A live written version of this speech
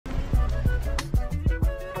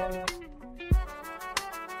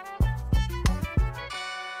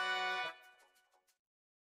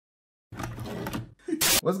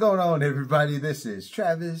What's going on, everybody? This is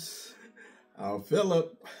Travis. I'm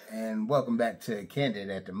Phillip. And welcome back to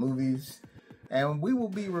Candid at the Movies. And we will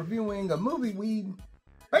be reviewing a movie we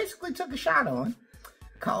basically took a shot on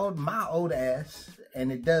called My Old Ass.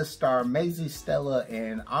 And it does star Maisy Stella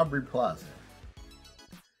and Aubrey Plaza.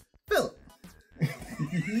 Phillip.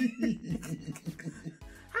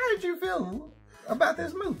 How did you feel about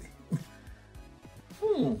this movie?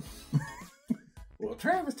 Well,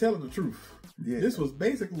 Travis telling the truth. Yeah. This was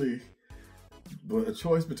basically a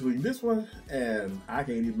choice between this one and I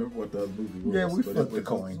can't even remember what the other movie was. Yeah, we flipped the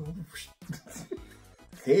coin.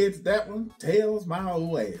 Heads that one, tails my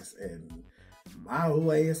old ass, and my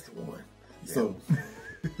old ass won. Yeah. So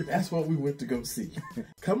that's what we went to go see.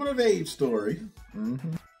 Coming of age story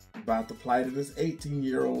about the plight of this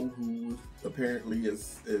 18-year-old who apparently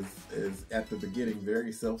is at the beginning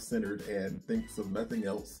very self-centered and thinks of nothing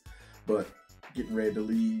else but getting ready to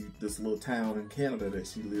leave this little town in Canada that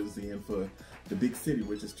she lives in for the big city,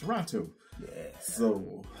 which is Toronto. Yeah.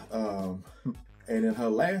 So, and in her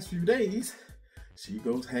last few days, she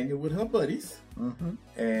goes hanging with her buddies,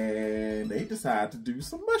 and they decide to do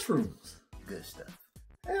some mushrooms. Good stuff.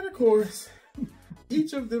 And of course,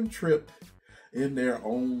 each of them trip in their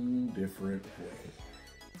own different way.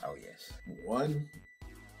 Oh, yes. One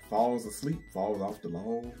falls asleep, falls off the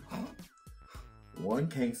log. One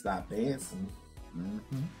can't stop dancing.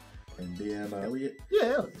 And then Elliot,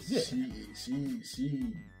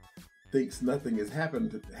 she thinks nothing is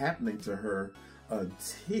happening to her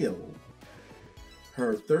until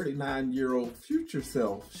her 39-year-old future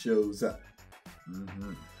self shows up.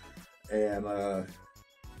 And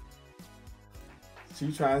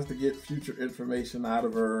she tries to get future information out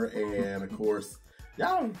of her, and of course,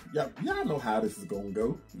 y'all know how this is gonna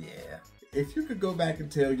go. Yeah. If you could go back and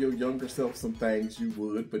tell your younger self some things, you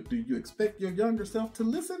would, but do you expect your younger self to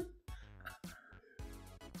listen?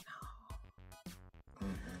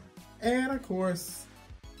 And of course,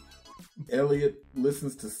 Elliot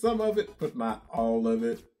listens to some of it, but not all of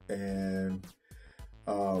it. And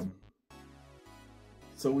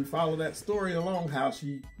so we follow that story along, how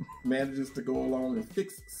she manages to go along and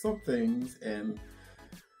fix some things, and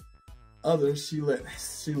others she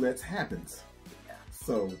lets happen.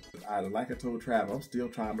 So, like I told Trav, I'm still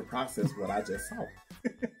trying to process what I just saw.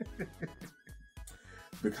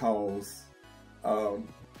 Because,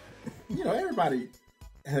 everybody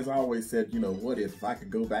has always said, what if I could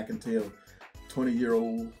go back and tell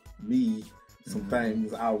 20-year-old me some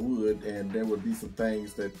things, I would, and there would be some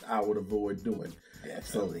things that I would avoid doing.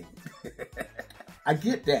 Absolutely. So, I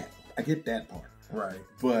get that. I get that part. Right.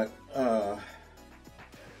 But, I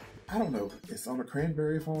don't know. It's on a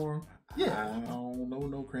cranberry farm. Yeah. I don't know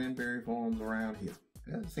no cranberry farms around here.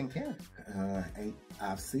 Yeah, it's in Canada.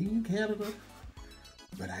 I've seen Canada,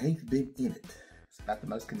 but I ain't been in it. It's about the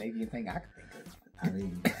most Canadian thing I could think of. I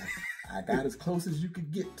mean, I got as close as you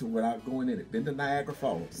could get to without going in it. Been to Niagara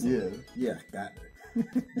Falls. So, yeah, got it.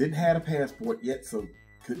 Didn't have a passport yet, so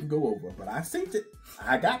couldn't go over. But I seen it.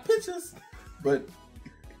 I got pictures, but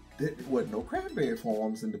there wasn't no cranberry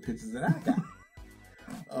farms in the pictures that I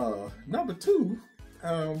got. Number two,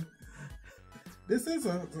 This is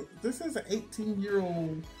an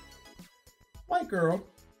 18-year-old white girl.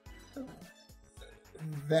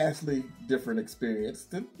 Vastly different experience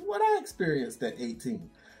than what I experienced at 18.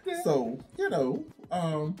 Yeah. So,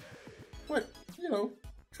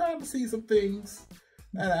 trying to see some things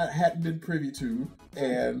that I hadn't been privy to,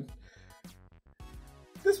 and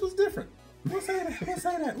this was different. We'll say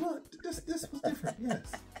that. Look, this was different.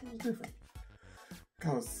 Yes, it was different.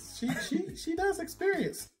 Because she does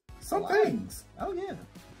experience some things. Oh yeah.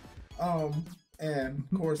 And of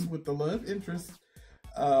course with the love interest,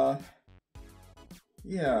 So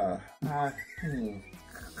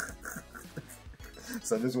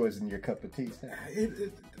this wasn't your cup of tea?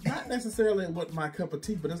 It not necessarily what my cup of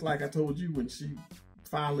tea, but it's like I told you, when she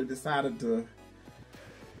finally decided to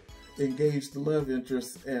engage the love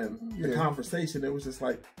interest and the conversation, it was just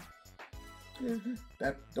like,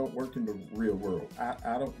 that don't work in the real world.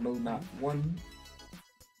 I don't know not one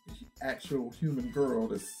actual human girl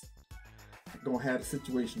that's gonna have the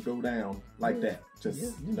situation go down like that.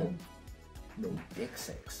 Just no dick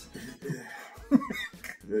sex.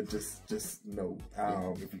 just no.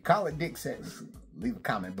 If you call it dick sex, leave a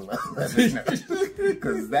comment below. Let us know,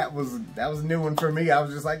 because that was a new one for me. I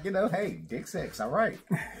was just like, hey, dick sex, all right.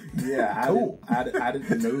 Yeah, cool. I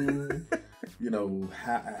didn't know.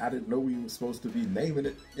 I didn't know we were supposed to be naming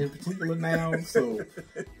it in particular now, so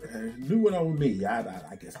new one on me.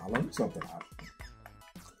 I guess I learned something.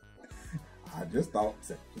 I just thought,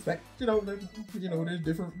 there's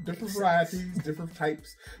different varieties, different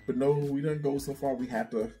types. But no, we didn't go so far. We have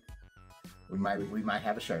to. We might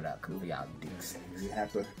have a shirt out because we all dick sex. We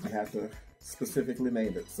have to specifically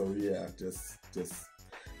name it. So yeah, just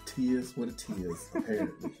tears what it is,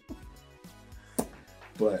 apparently.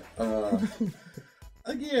 But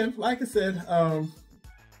again, like I said,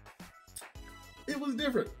 it was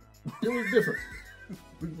different.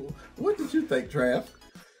 What did you think, Trav?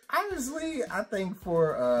 Honestly, I think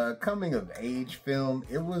for a coming of age film,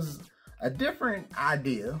 it was a different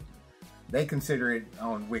idea. They consider it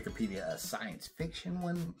on Wikipedia a science fiction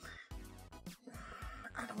one.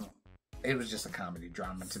 It was just a comedy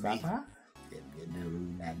drama to me.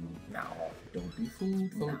 No. Don't be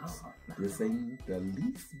fooled, folks. No. This ain't the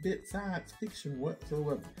least bit science fiction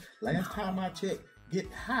whatsoever. Last time I checked,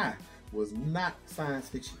 Get High was not science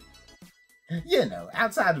fiction.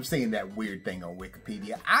 Outside of seeing that weird thing on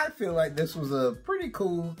Wikipedia, I feel like this was a pretty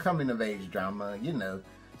cool coming of age drama.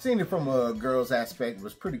 Seeing it from a girl's aspect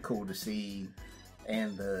was pretty cool to see,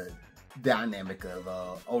 and the dynamic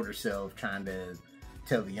of older self trying to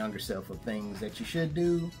tell the younger self of things that you should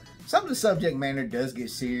do. Some of the subject matter does get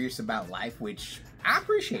serious about life, which I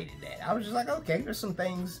appreciated that. I was just like, okay, there's some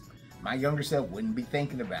things my younger self wouldn't be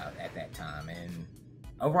thinking about at that time, and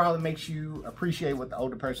overall, it makes you appreciate what the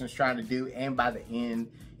older person is trying to do, and by the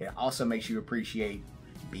end, it also makes you appreciate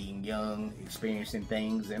being young, experiencing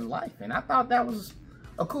things in life. And I thought that was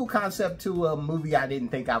a cool concept to a movie I didn't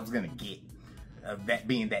think I was going to get, that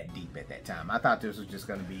being that deep at that time. I thought this was just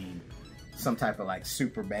going to be some type of like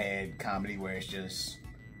super bad comedy where it's just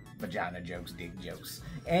vagina jokes, dick jokes.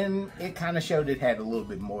 And it kind of showed it had a little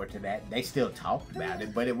bit more to that. They still talked about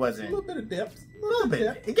it, but it wasn't... A little bit of depth. A little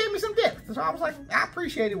bit. It gave me some depth. So I was like, I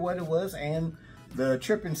appreciated what it was. And the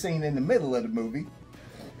tripping scene in the middle of the movie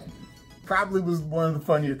probably was one of the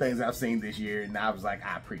funnier things I've seen this year. And I was like,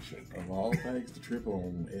 I appreciate that. Of all things to trip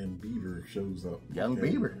on, and Beaver shows up. Young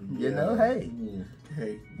Beaver.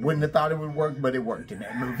 Hey. Wouldn't have thought it would work, but it worked in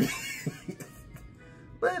that movie.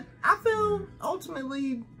 But I feel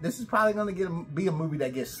ultimately this is probably going to be a movie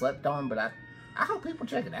that gets slept on, but I hope people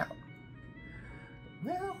check it out.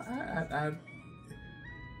 Well, I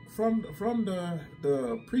from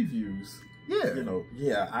the previews,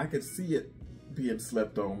 I could see it being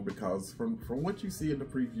slept on, because from what you see in the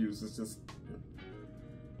previews, it's just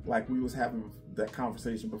like we was having that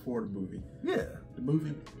conversation before the movie. Yeah, the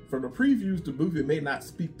movie, from the previews, the movie may not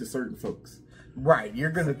speak to certain folks. Right,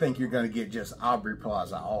 you're going to think you're going to get just Aubrey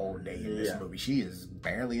Plaza all day in this movie. She is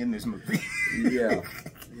barely in this movie. Yeah.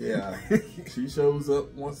 She shows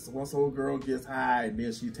up once old girl gets high, and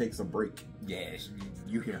then she takes a break. Yeah,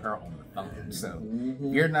 you hear her on the phone. So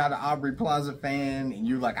you're not an Aubrey Plaza fan, and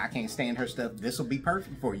you're like, I can't stand her stuff. This will be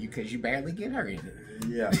perfect for you because you barely get her in it.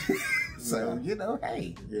 Yeah. So,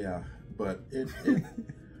 hey. Yeah, but it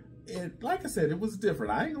like I said, it was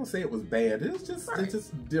different. I ain't going to say it was bad. It's just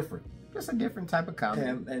different. Just a different type of comedy,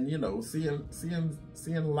 and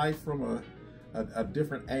seeing life from a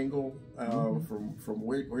different angle, from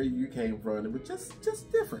where you came from. It was just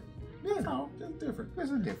different, just different.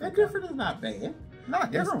 It's a different. And different is not bad.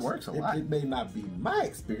 Not different works a lot. It may not be my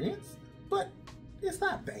experience, but it's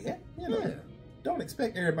not bad. Don't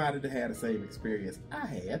expect everybody to have the same experience I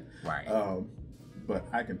had. Right. But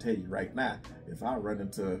I can tell you right now, if I run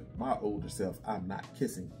into my older self, I'm not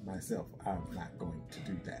kissing myself. I'm not going to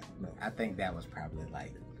do that. No. I think that was probably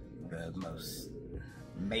like the most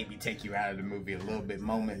maybe take you out of the movie a little bit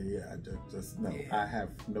moment. Yeah, just no. Yeah. I have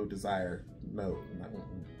no desire. No.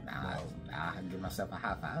 I give myself a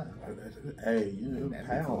high five. Hey,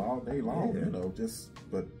 pound all day long.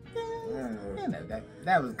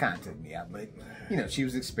 That was kind of took me out. But she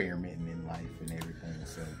was experimenting in life and everything.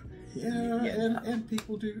 So. And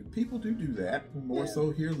people do that more so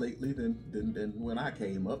here lately than when I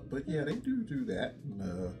came up. But yeah, they do that.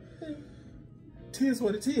 Tis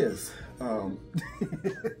what it is.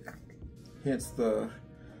 Hence the,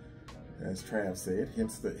 as Trav said,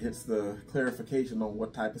 hence the clarification on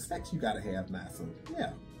what type of sex you gotta have now. So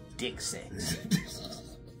yeah, dick sex.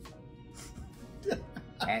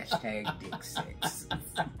 Hashtag dick sex.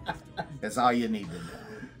 That's all you need to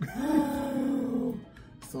know.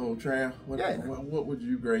 So, Trav, what would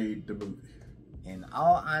you grade the movie? In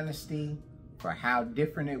all honesty, for how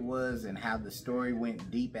different it was and how the story went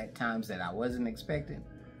deep at times that I wasn't expecting,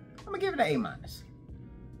 I'm going to give it an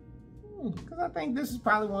A-. Because I think this is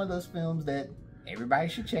probably one of those films that everybody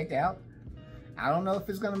should check out. I don't know if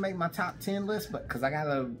it's going to make my top 10 list, but because I got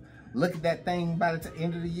to look at that thing by the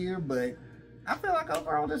end of the year, but I feel like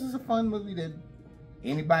overall this is a fun movie that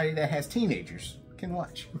anybody that has teenagers can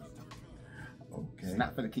watch. Okay. It's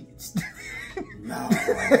not for the kids. No.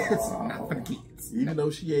 It's not for the kids. Even though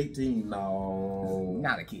she 18, no.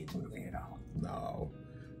 Not a kid's movie at all. No.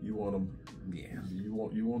 You want them, yeah. You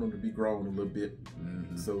want them to be grown a little bit,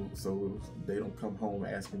 so they don't come home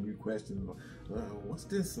asking you questions. What's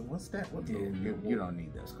this and what's that? What? Yeah, you don't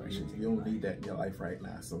need those questions. You don't need that in your life right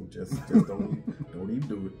now. So just don't even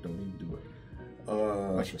do it. Don't even do it.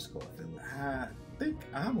 What's your score, Phillip? I think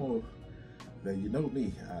I'm a. Now you know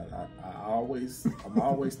me. I'm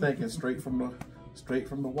always thinking straight from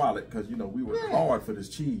the wallet, because we worked hard for this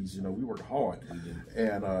cheese. We worked hard,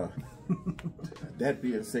 and that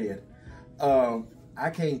being said, I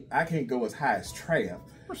can't go as high as Trav.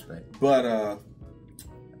 Respect. But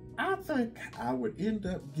I think I would end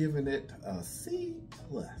up giving it a C+.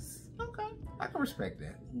 Okay, I can respect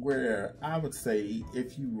that. Where I would say,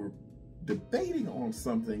 if you were debating on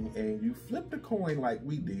something and you flipped a coin like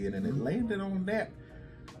we did and it landed on that,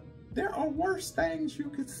 there are worse things you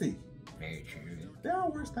could see. Very true. There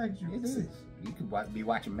are worse things you could see. You could be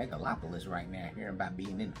watching Megalopolis right now, hearing about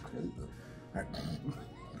being in the club.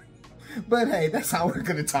 But hey, that's all we're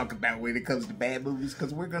going to talk about when it comes to bad movies,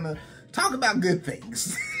 because we're going to talk about good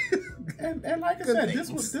things. and like I said,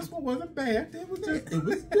 this one wasn't bad. It was just it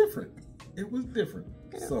was different. It was different.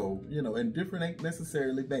 Yeah. So, and different ain't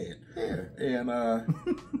necessarily bad. Yeah. And I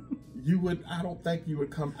don't think you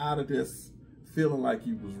would come out of this feeling like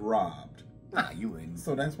you was robbed. Nah, you wouldn't.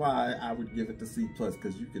 So that's why I would give it the C+,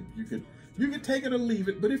 because you could take it or leave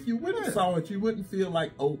it. But if you went and saw it, you wouldn't feel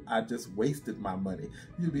like, oh, I just wasted my money.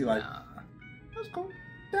 You'd be like, nah, that's cool.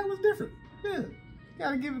 That was different. Yeah.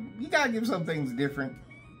 You gotta give some things different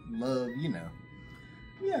love,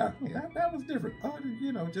 Yeah. That was different.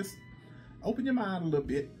 Just open your mind a little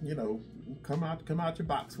bit, come out your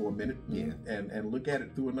box for a minute, and look at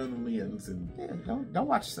it through another lens. And don't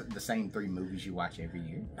watch the same 3 movies you watch every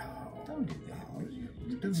year. No, don't do that. No,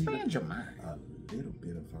 you do expand your mind. A little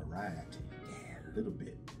bit of variety. Yeah, a little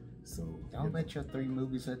bit. So don't let your 3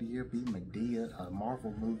 movies of the year be Medea, a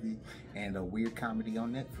Marvel movie, and a weird comedy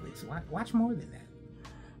on Netflix. Watch more than that.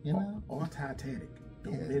 Or Titanic.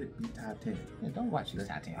 Don't let it be Titanic. Yeah, don't watch these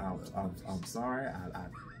Titanic. I'm sorry. I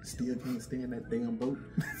still can't stand that damn boat.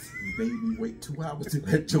 You made me wait 2 hours till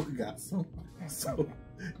that joke got sunk. So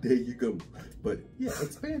there you go. But yeah,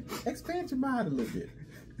 expand your mind a little bit.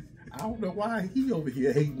 I don't know why he over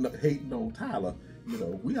here hating on Tyler.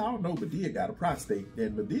 We all know Medea got a prostate,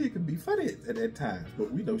 and Medea can be funny at times,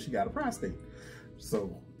 but we know she got a prostate.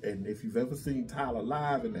 So, and if you've ever seen Tyler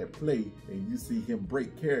live in that play and you see him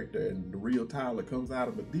break character and the real Tyler comes out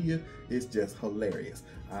of Medea, it's just hilarious.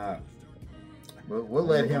 We'll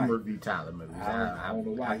let him review Tyler movies. I don't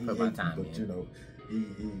know why he hates him, but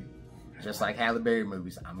he just like Halle Berry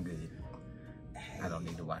movies, I'm good. I don't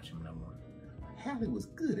need to watch him no more. Halle was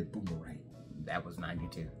good at Boomerang. That was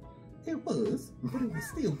 92. It was, but it was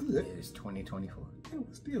still good. It is 2024. It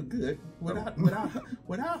was still good. Without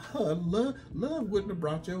her, love wouldn't have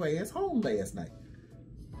brought your ass home last night.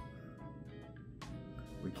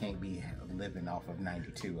 We can't be living off of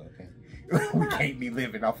 92, okay? We can't be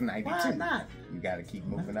living off of 92. Why not? You got to keep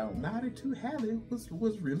moving on. 92 Halle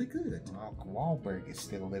was really good. Mark Wahlberg is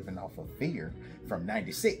still living off of Fear from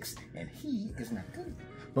 96, and he is not good.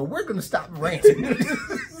 But we're going to stop ranting.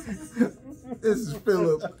 This is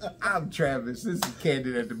Phillip. I'm Travis. This is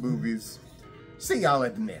Candid at the Movies. See y'all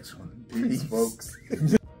at the next one. Peace, folks.